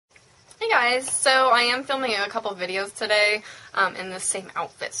guys, so I am filming a couple videos today in the same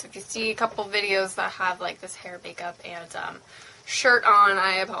outfit. So if you see a couple videos that have like this hair, makeup, and shirt on,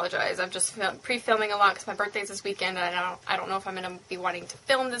 I apologize. I'm just pre-filming a lot because my birthday's this weekend and I don't know if I'm going to be wanting to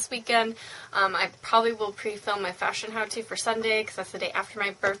film this weekend. I probably will pre-film my fashion how-to for Sunday because that's the day after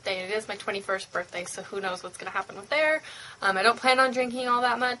my birthday. It is my 21st birthday, so who knows what's going to happen with there. I don't plan on drinking all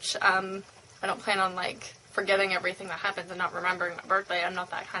that much. I don't plan on like forgetting everything that happens and not remembering my birthday. I'm not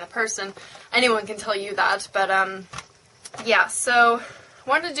that kind of person. Anyone can tell you that, but yeah, so I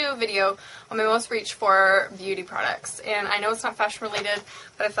wanted to do a video on my most reach for beauty products, and I know it's not fashion related,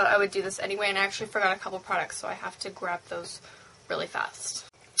 but I thought I would do this anyway, and I actually forgot a couple products, so I have to grab those really fast.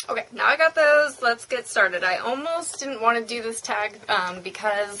 Okay, now I got those. Let's get started. I almost didn't want to do this tag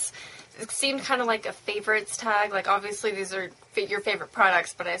because it seemed kind of like a favorites tag. Like, obviously these are your favorite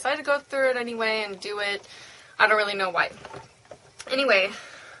products, but I decided to go through it anyway and do it. I don't really know why. Anyway,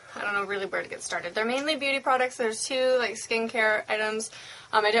 I don't know really where to get started. They're mainly beauty products. There's two like skincare items.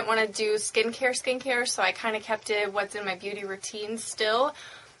 I didn't want to do skincare, so I kind of kept it what's in my beauty routine still,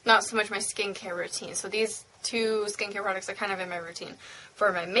 not so much my skincare routine. So these two skincare products are kind of in my routine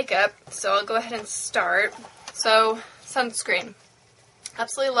for my makeup. So I'll go ahead and start. So sunscreen.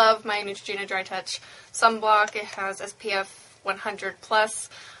 Absolutely love my Neutrogena Dry Touch sunblock. It has SPF 100 plus.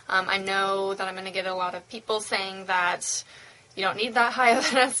 I know that I'm going to get a lot of people saying that you don't need that high of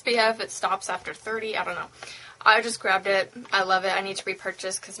an SPF. It stops after 30. I don't know. I just grabbed it. I love it. I need to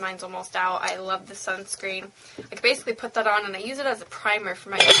repurchase because mine's almost out. I love the sunscreen. I can basically put that on and I use it as a primer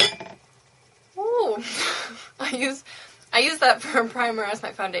for my... Ooh. I use that for a primer as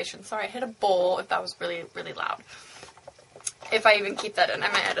my foundation. Sorry, I hit a bowl if that was really, really loud. If I even keep that in, I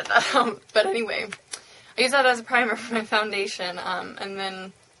might edit that out. But anyway, I use that as a primer for my foundation, and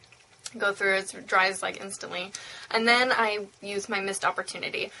then go through it. It dries like instantly. And then I use my Missed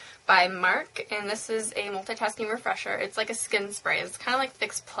Opportunity by Marc, and this is a multitasking refresher. It's like a skin spray. It's kind of like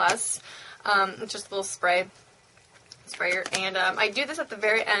Fix Plus. It's just a little sprayer, and I do this at the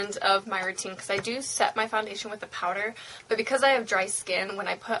very end of my routine because I do set my foundation with a powder, but because I have dry skin, when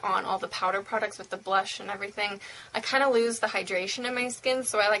I put on all the powder products with the blush and everything, I kind of lose the hydration in my skin,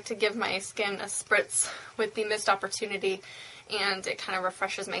 so I like to give my skin a spritz with the Missed Opportunity, and it kind of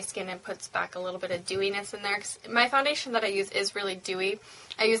refreshes my skin and puts back a little bit of dewiness in there. 'Cause my foundation that I use is really dewy.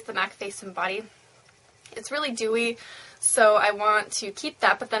 I use the MAC Face and Body. It's really dewy, so I want to keep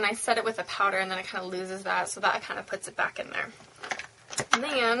that, but then I set it with a powder and then it kind of loses that, so that kind of puts it back in there. And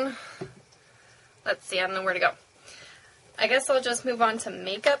then, let's see, I don't know where to go. I guess I'll just move on to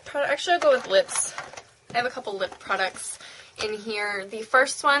makeup products. Actually, I'll go with lips. I have a couple lip products in here. The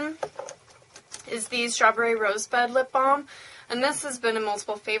first one is the Strawberry Rosebud Lip Balm, and this has been in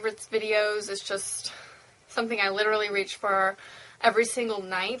multiple favorites videos. It's just something I literally reach for every single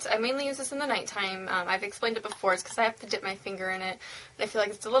night. I mainly use this in the nighttime. I've explained it before. It's because I have to dip my finger in it. And I feel like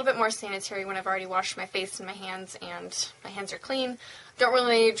it's a little bit more sanitary when I've already washed my face and my hands are clean. Don't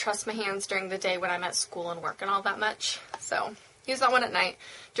really trust my hands during the day when I'm at school and work and all that much. So use that one at night.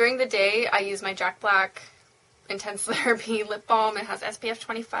 During the day, I use my Jack Black Intense Therapy Lip Balm. It has SPF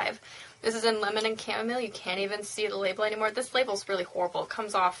 25. This is in lemon and chamomile. You can't even see the label anymore. This label's really horrible. It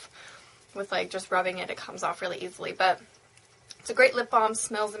comes off with like just rubbing it. It comes off really easily, but it's a great lip balm,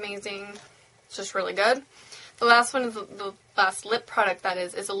 smells amazing, it's just really good. The last one is the last lip product that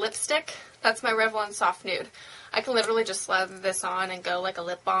is a lipstick. That's my Revlon Soft Nude. I can literally just slather this on and go like a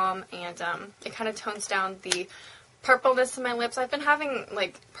lip balm, and it kind of tones down the purpleness in my lips. I've been having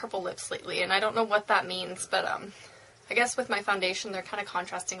like purple lips lately, and I don't know what that means, but I guess with my foundation they're kind of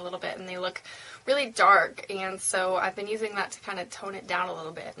contrasting a little bit and they look really dark, and so I've been using that to kind of tone it down a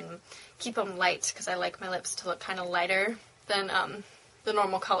little bit and keep them light because I like my lips to look kind of lighter than the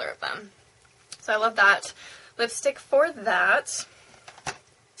normal color of them. So I love that lipstick for that.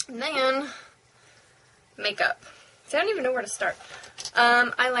 And then makeup. See, I don't even know where to start.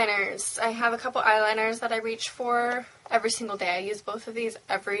 Eyeliners. I have a couple eyeliners that I reach for every single day. I use both of these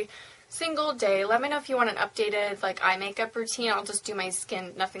every single day. Let me know if you want an updated like eye makeup routine. I'll just do my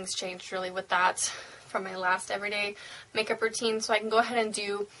skin. Nothing's changed really with that from my last everyday makeup routine, so I can go ahead and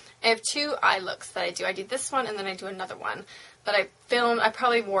I have two eye looks that I do. I do this one and then I do another one that I filmed. I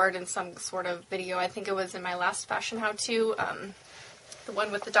probably wore it in some sort of video. I think it was in my last fashion how-to, the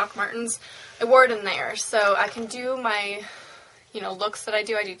one with the Doc Martens. I wore it in there, so I can do my, looks that I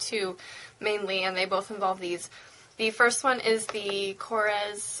do. I do two mainly, and they both involve these. The first one is the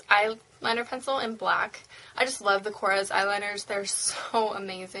Korres eyeliner pencil in black. I just love the Korres eyeliners. They're so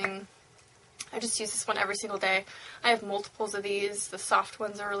amazing. I just use this one every single day. I have multiples of these. The soft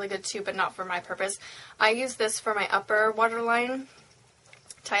ones are really good too, but not for my purpose. I use this for my upper waterline,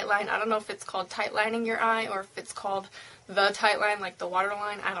 tight line. I don't know if it's called tight lining your eye or if it's called the tight line, like the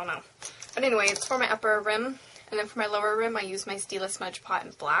waterline. I don't know. But anyway, it's for my upper rim. And then for my lower rim, I use my Stila Smudge Pot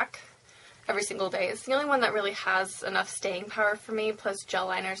in black every single day. It's the only one that really has enough staying power for me, plus gel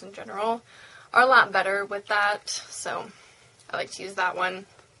liners in general are a lot better with that. So I like to use that one.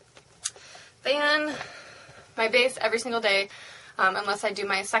 Then my base every single day, unless I do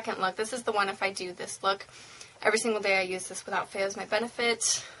my second look. This is the one if I do this look. Every single day I use this without fail as my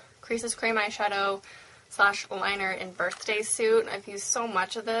Benefit Creases Cream Eyeshadow / liner in Birthday Suit. I've used so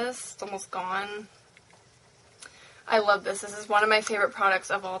much of this. It's almost gone. I love this. This is one of my favorite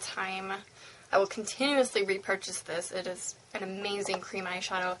products of all time. I will continuously repurchase this. It is an amazing cream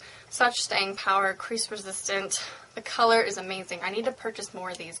eyeshadow. Such staying power, crease resistant. The color is amazing. I need to purchase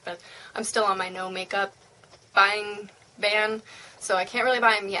more of these, but I'm still on my no makeup buying ban, so I can't really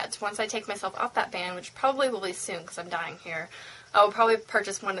buy them yet. Once I take myself off that ban, which probably will be soon because I'm dying here, I will probably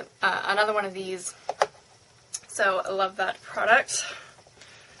purchase another one of these. So I love that product.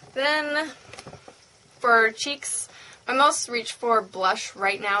 Then for cheeks, my most reach for blush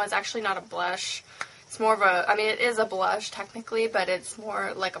right now is actually not a blush. It's more of a, I mean, it is a blush technically, but it's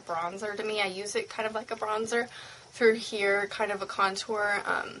more like a bronzer to me. I use it kind of like a bronzer through here, kind of a contour,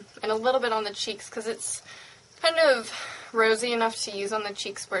 and a little bit on the cheeks because it's kind of rosy enough to use on the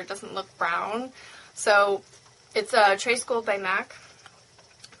cheeks where it doesn't look brown. So it's a Trace Gold by MAC.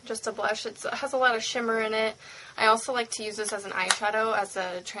 Just a blush. It has a lot of shimmer in it. I also like to use this as an eyeshadow, as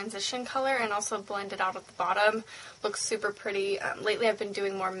a transition color, and also blend it out at the bottom. Looks super pretty. Lately I've been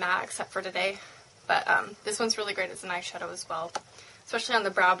doing more matte, except for today. But this one's really great as an eyeshadow as well. Especially on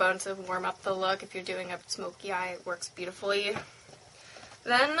the brow bone to warm up the look. If you're doing a smoky eye, it works beautifully.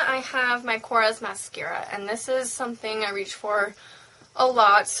 Then I have my Korres mascara, and this is something I reach for a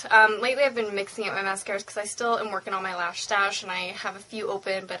lot. Lately I've been mixing up my mascaras because I still am working on my lash stash, and I have a few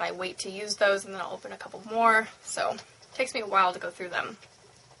open, but I wait to use those and then I'll open a couple more, so it takes me a while to go through them.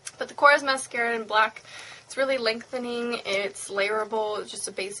 But the Korres mascara in black, it's really lengthening, it's layerable, it's just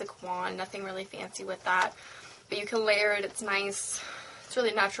a basic wand, nothing really fancy with that, but you can layer it, it's nice. It's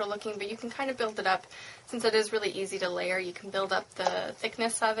really natural looking, but you can kind of build it up. Since it is really easy to layer, you can build up the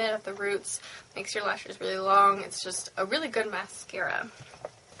thickness of it at the roots. Makes your lashes really long. It's just a really good mascara.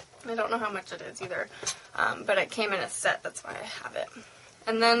 I don't know how much it is either, but it came in a set. That's why I have it.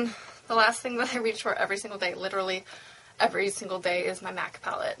 And then the last thing that I reach for every single day, literally every single day, is my MAC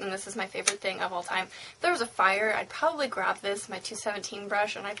palette. And this is my favorite thing of all time. If there was a fire, I'd probably grab this, my 217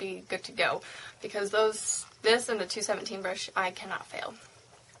 brush, and I'd be good to go. Because this and the 217 brush, I cannot fail.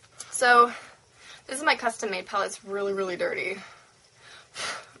 So this is my custom made palette. It's really, really dirty.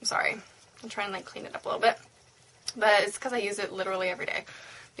 I'm sorry. I'll try and clean it up a little bit. But it's because I use it literally every day.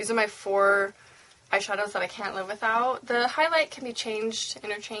 These are my 4 eyeshadows that I can't live without. The highlight can be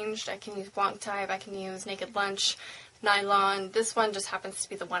interchanged. I can use Blanc Type. I can use Naked Lunch, Nylon. This one just happens to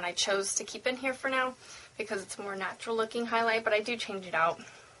be the one I chose to keep in here for now because it's a more natural looking highlight, but I do change it out.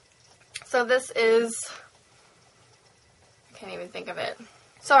 So this is, I can't even think of it.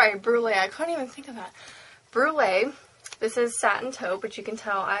 Sorry, Brulee. I couldn't even think of that. Brulee. This is Satin Taupe, which you can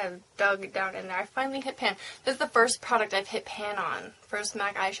tell I have dug down in there. I finally hit pan. This is the first product I've hit pan on. First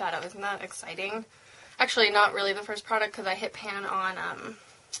MAC eyeshadow. Isn't that exciting? Actually, not really the first product because I hit pan on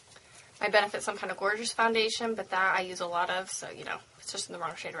my Benefit Some Kind of Gorgeous foundation, but that I use a lot of, so, you know, it's just in the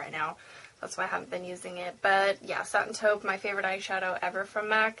wrong shade right now. That's why I haven't been using it. But, yeah, Satin Taupe, my favorite eyeshadow ever from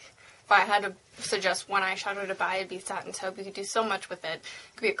MAC. If I had to suggest one eyeshadow to buy, it'd be Satin Taupe. You could do so much with it.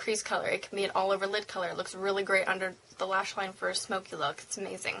 It could be a crease color. It can be an all-over lid color. It looks really great under the lash line for a smoky look. It's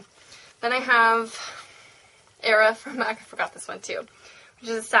amazing. Then I have Era from MAC. I forgot this one too, which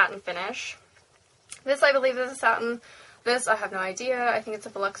is a satin finish. This, I believe, is a satin. This, I have no idea. I think it's a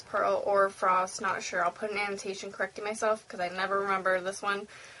Volux Pearl or Frost. Not sure. I'll put an annotation correcting myself because I never remember this one.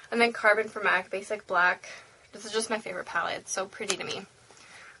 And then Carbon from MAC, Basic Black. This is just my favorite palette. It's so pretty to me.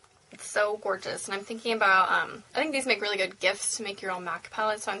 It's so gorgeous, and I'm thinking about, I think these make really good gifts to make your own MAC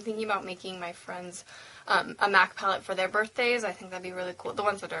palette, so I'm thinking about making my friends a MAC palette for their birthdays. I think that'd be really cool. The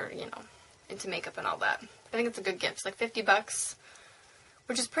ones that are, you know, into makeup and all that. I think it's a good gift. It's like $50,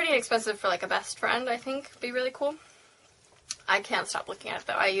 which is pretty expensive for like a best friend, I think. Would be really cool. I can't stop looking at it,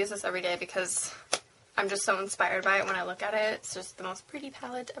 though. I use this every day because I'm just so inspired by it when I look at it. It's just the most pretty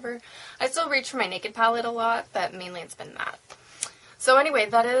palette ever. I still reach for my Naked palette a lot, but mainly it's been that. So anyway,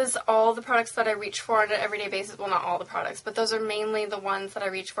 that is all the products that I reach for on an everyday basis. Well, not all the products, but those are mainly the ones that I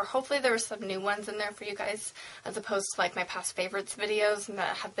reach for. Hopefully there were some new ones in there for you guys, as opposed to like my past favorites videos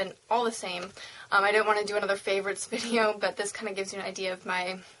that have been all the same. I didn't want to do another favorites video, but this kind of gives you an idea of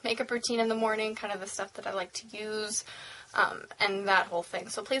my makeup routine in the morning, kind of the stuff that I like to use. and that whole thing.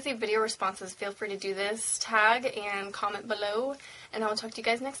 So please leave video responses. Feel free to do this, tag, and comment below, and I will talk to you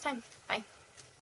guys next time. Bye.